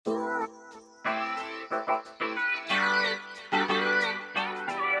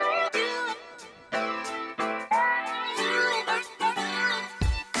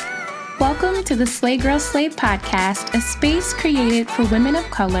Welcome to the Slay Girl Slay podcast, a space created for women of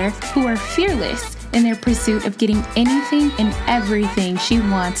color who are fearless in their pursuit of getting anything and everything she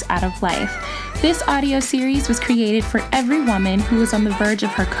wants out of life. This audio series was created for every woman who is on the verge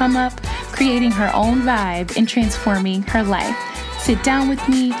of her come up, creating her own vibe, and transforming her life. Sit down with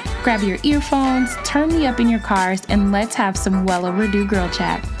me, grab your earphones, turn me up in your cars, and let's have some well overdue girl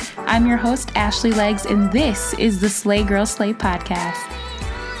chat. I'm your host, Ashley Legs, and this is the Slay Girl Slay podcast.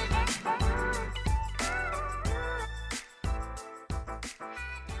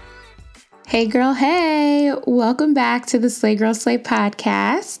 Hey girl, hey! Welcome back to the Slay Girl Slay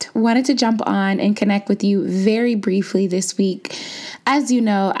podcast. Wanted to jump on and connect with you very briefly this week. As you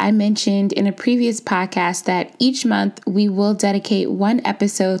know, I mentioned in a previous podcast that each month we will dedicate one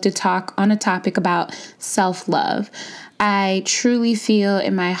episode to talk on a topic about self-love. I truly feel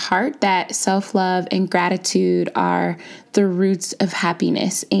in my heart that self-love and gratitude are the roots of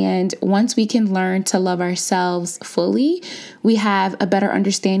happiness. And once we can learn to love ourselves fully, we have a better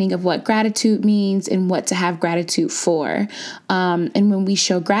understanding of what gratitude means and what to have gratitude for. And when we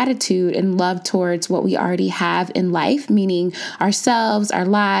show gratitude and love towards what we already have in life, meaning ourselves, our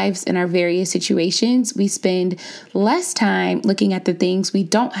lives, and our various situations, we spend less time looking at the things we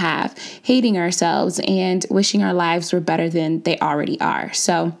don't have, hating ourselves, and wishing our lives were better than they already are.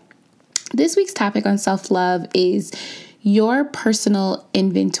 So this week's topic on self-love is your personal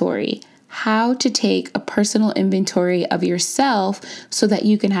inventory. How to take a personal inventory of yourself so that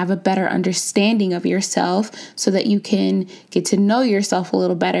you can have a better understanding of yourself, so that you can get to know yourself a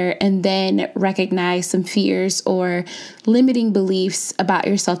little better and then recognize some fears or limiting beliefs about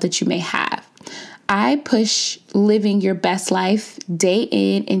yourself that you may have. I push living your best life day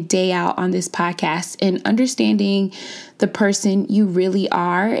in and day out on this podcast, and understanding the person you really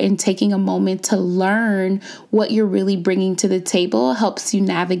are and taking a moment to learn what you're really bringing to the table helps you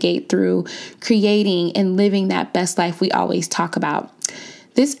navigate through creating and living that best life we always talk about.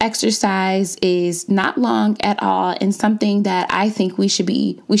 This exercise is not long at all and something that I think we should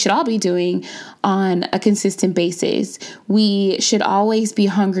all be doing on a consistent basis. We should always be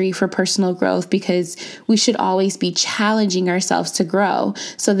hungry for personal growth because we should always be challenging ourselves to grow.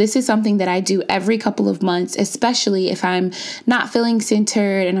 So this is something that I do every couple of months, especially if I'm not feeling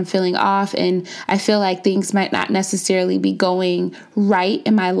centered and I'm feeling off and I feel like things might not necessarily be going right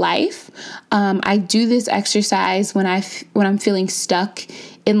in my life. I do this exercise when I'm feeling stuck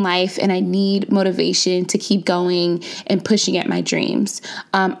in life and I need motivation to keep going and pushing at my dreams.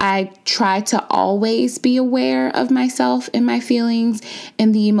 I try to always be aware of myself and my feelings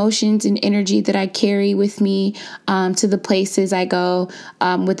and the emotions and energy that I carry with me to the places I go,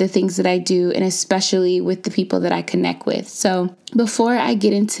 with the things that I do, and especially with the people that I connect with. So before I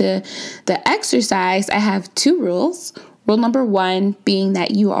get into the exercise, I have two rules. Rule number one being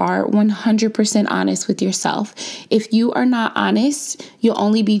that you are 100% honest with yourself. If you are not honest, you'll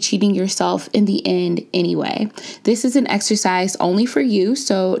only be cheating yourself in the end anyway. This is an exercise only for you,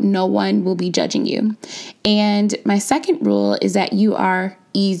 so no one will be judging you. And my second rule is that you are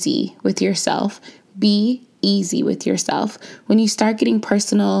easy with yourself. Be easy with yourself. When you start getting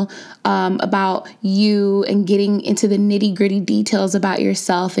personal about you and getting into the nitty-gritty details about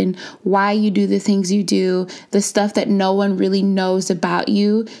yourself and why you do the things you do, the stuff that no one really knows about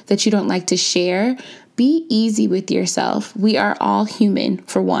you that you don't like to share, be easy with yourself. We are all human,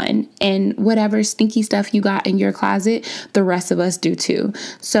 for one, and whatever stinky stuff you got in your closet, the rest of us do too.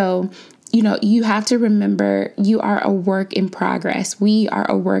 So you have to remember you are a work in progress. We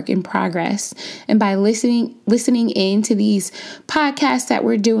are a work in progress. And by listening in to these podcasts that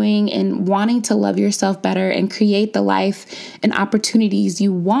we're doing and wanting to love yourself better and create the life and opportunities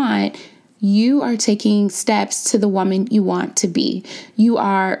you want, you are taking steps to the woman you want to be. You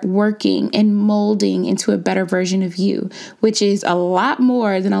are working and molding into a better version of you, which is a lot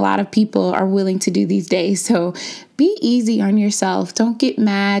more than a lot of people are willing to do these days. So be easy on yourself. Don't get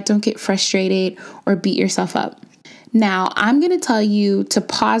mad. Don't get frustrated or beat yourself up. Now, I'm going to tell you to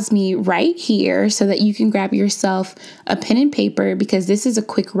pause me right here so that you can grab yourself a pen and paper, because this is a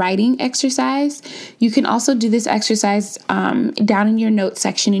quick writing exercise. You can also do this exercise down in your notes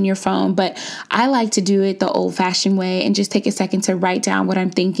section in your phone, but I like to do it the old-fashioned way and just take a second to write down what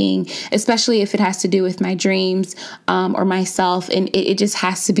I'm thinking, especially if it has to do with my dreams or myself, and it just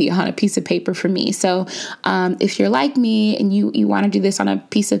has to be on a piece of paper for me. So if you're like me and you want to do this on a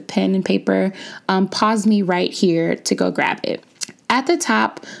piece of pen and paper, pause me right here to go grab it. At the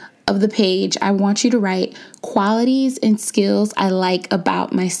top of the page, I want you to write qualities and skills I like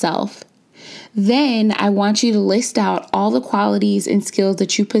about myself. Then I want you to list out all the qualities and skills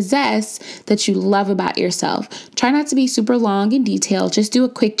that you possess that you love about yourself. Try not to be super long and detailed. Just do a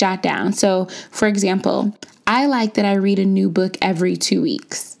quick jot down. So, for example, I like that I read a new book every 2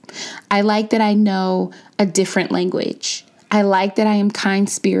 weeks. I like that I know a different language. I like that I am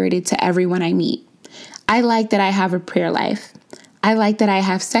kind-spirited to everyone I meet. I like that I have a prayer life. I like that I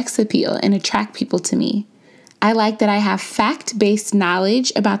have sex appeal and attract people to me. I like that I have fact-based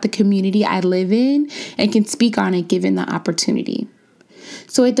knowledge about the community I live in and can speak on it given the opportunity.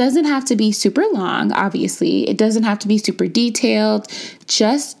 So it doesn't have to be super long, obviously. It doesn't have to be super detailed.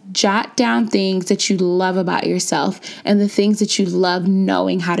 Just jot down things that you love about yourself and the things that you love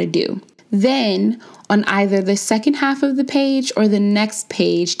knowing how to do. Then on either the second half of the page or the next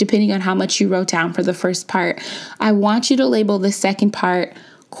page, depending on how much you wrote down for the first part, I want you to label the second part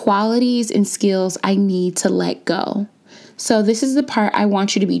qualities and skills I need to let go. So this is the part I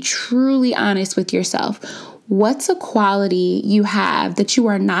want you to be truly honest with yourself. What's a quality you have that you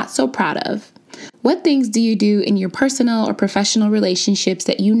are not so proud of? What things do you do in your personal or professional relationships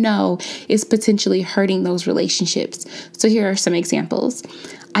that you know is potentially hurting those relationships? So here are some examples.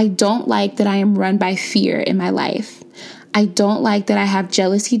 I don't like that I am run by fear in my life. I don't like that I have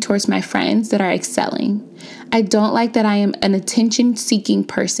jealousy towards my friends that are excelling. I don't like that I am an attention-seeking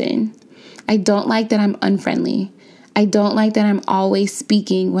person. I don't like that I'm unfriendly. I don't like that I'm always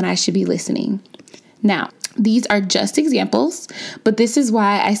speaking when I should be listening. Now, these are just examples, but this is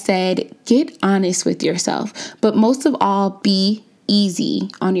why I said get honest with yourself. But most of all, be easy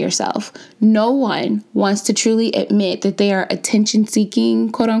on yourself. No one wants to truly admit that they are attention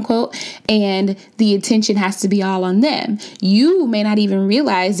seeking, quote unquote, and the attention has to be all on them. You may not even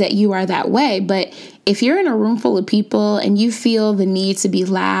realize that you are that way, but if you're in a room full of people and you feel the need to be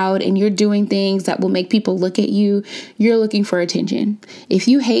loud and you're doing things that will make people look at you, you're looking for attention. If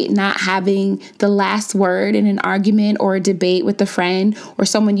you hate not having the last word in an argument or a debate with a friend or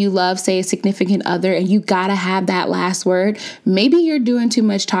someone you love, say a significant other, and you gotta have that last word, maybe you're doing too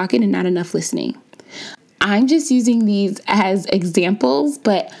much talking and not enough listening. I'm just using these as examples,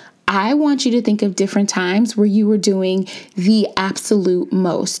 but I want you to think of different times where you were doing the absolute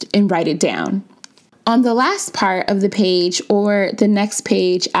most and write it down. On the last part of the page or the next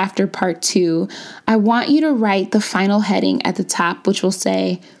page after part 2, I want you to write the final heading at the top, which will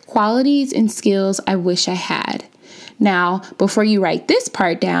say, qualities and skills I wish I had. Now, before you write this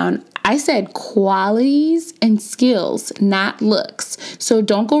part down, I said qualities and skills, not looks. So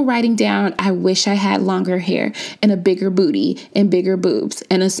don't go writing down, I wish I had longer hair and a bigger booty and bigger boobs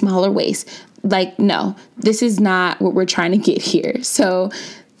and a smaller waist. Like, no, this is not what we're trying to get here. So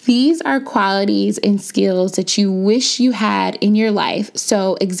these are qualities and skills that you wish you had in your life.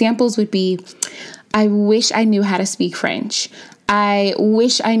 So examples would be, I wish I knew how to speak French. I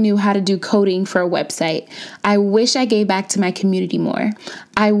wish I knew how to do coding for a website. I wish I gave back to my community more.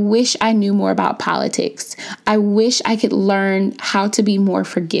 I wish I knew more about politics. I wish I could learn how to be more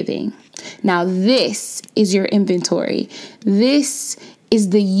forgiving. Now, this is your inventory. This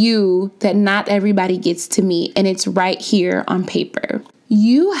is the you that not everybody gets to meet, and it's right here on paper.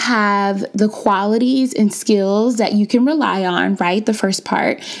 You have the qualities and skills that you can rely on, right? The first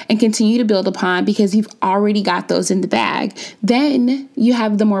part, and continue to build upon because you've already got those in the bag. Then you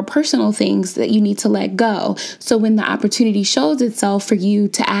have the more personal things that you need to let go. So when the opportunity shows itself for you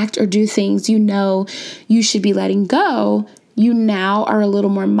to act or do things you know you should be letting go, you now are a little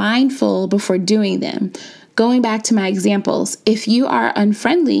more mindful before doing them. Going back to my examples, if you are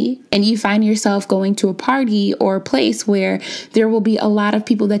unfriendly and you find yourself going to a party or a place where there will be a lot of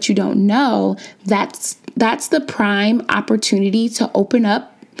people that you don't know, that's the prime opportunity to open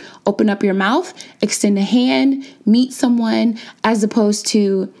up your mouth, extend a hand, meet someone, as opposed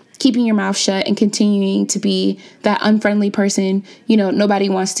to keeping your mouth shut and continuing to be that unfriendly person, nobody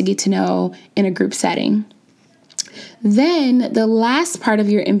wants to get to know in a group setting. Then the last part of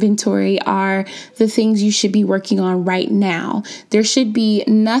your inventory are the things you should be working on right now. There should be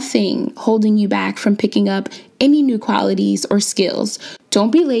nothing holding you back from picking up any new qualities or skills.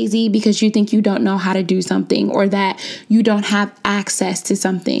 Don't be lazy because you think you don't know how to do something or that you don't have access to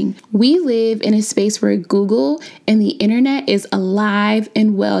something. We live in a space where Google and the internet is alive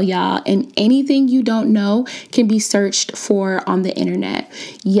and well, y'all, and anything you don't know can be searched for on the internet.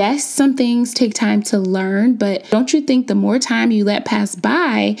 Yes, some things take time to learn, but don't you think the more time you let pass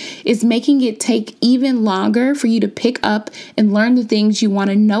by is making it take even longer for you to pick up and learn the things you want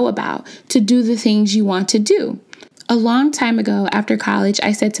to know about, to do the things you want to do? A long time ago after college,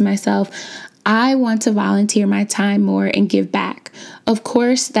 I said to myself, I want to volunteer my time more and give back. Of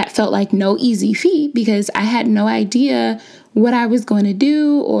course, that felt like no easy feat because I had no idea what I was going to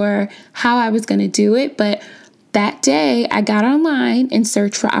do or how I was going to do it. But that day I got online and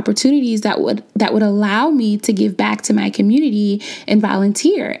searched for opportunities that would allow me to give back to my community and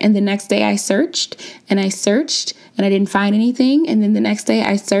volunteer. And the next day I searched and I didn't find anything. And then the next day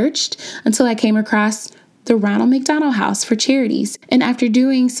I searched until I came across the Ronald McDonald House for Charities. And after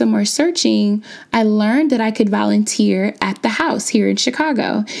doing some more searching, I learned that I could volunteer at the house here in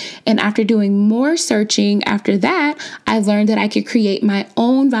Chicago. And after doing more searching after that, I learned that I could create my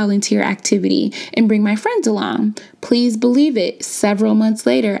own volunteer activity and bring my friends along. Please believe it, several months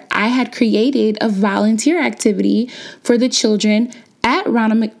later, I had created a volunteer activity for the children at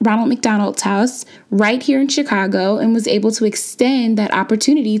Ronald McDonald's house right here in Chicago and was able to extend that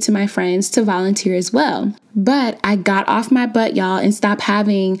opportunity to my friends to volunteer as well. But I got off my butt, y'all, and stopped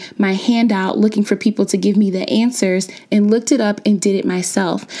having my hand out looking for people to give me the answers and looked it up and did it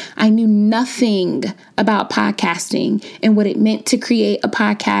myself. I knew nothing about podcasting and what it meant to create a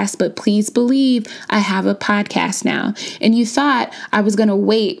podcast, but please believe I have a podcast now. And you thought I was going to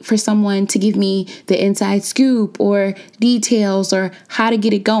wait for someone to give me the inside scoop or details or how to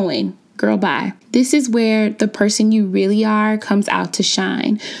get it going. Girl, bye. This is where the person you really are comes out to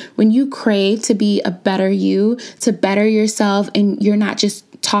shine. When you crave to be a better you, to better yourself, and you're not just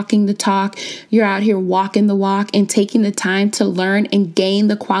talking the talk, you're out here walking the walk and taking the time to learn and gain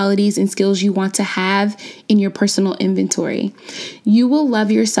the qualities and skills you want to have in your personal inventory. You will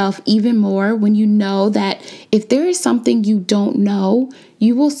love yourself even more when you know that if there is something you don't know,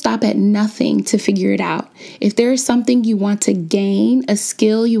 you will stop at nothing to figure it out. If there is something you want to gain, a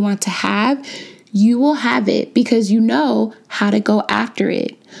skill you want to have, you will have it because you know how to go after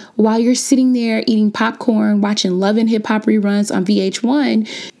it. While you're sitting there eating popcorn, watching Love and Hip Hop reruns on VH1,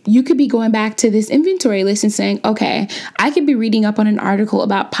 you could be going back to this inventory list and saying, okay, I could be reading up on an article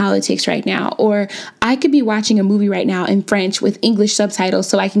about politics right now, or I could be watching a movie right now in French with English subtitles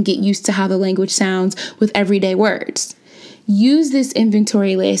so I can get used to how the language sounds with everyday words. Use this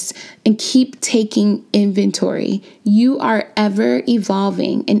inventory list and keep taking inventory. You are ever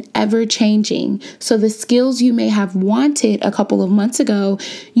evolving and ever changing. So the skills you may have wanted a couple of months ago,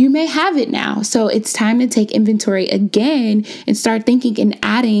 you may have it now. So it's time to take inventory again and start thinking and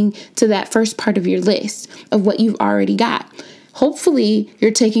adding to that first part of your list of what you've already got. Hopefully, you're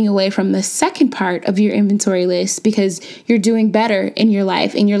taking away from the second part of your inventory list because you're doing better in your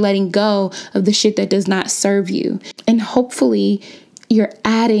life and you're letting go of the shit that does not serve you. And hopefully, you're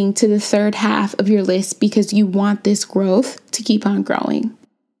adding to the third half of your list because you want this growth to keep on growing.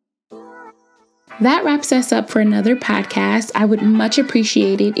 That wraps us up for another podcast. I would much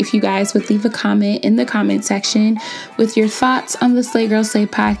appreciate it if you guys would leave a comment in the comment section with your thoughts on the Slay Girl Slay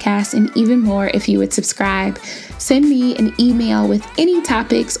podcast, and even more if you would subscribe. Send me an email with any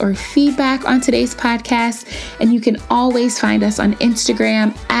topics or feedback on today's podcast, and you can always find us on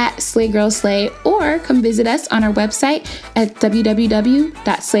Instagram at SlayGirlSlay, or come visit us on our website at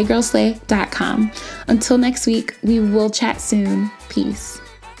www.slaygirlslay.com. Until next week, we will chat soon. Peace.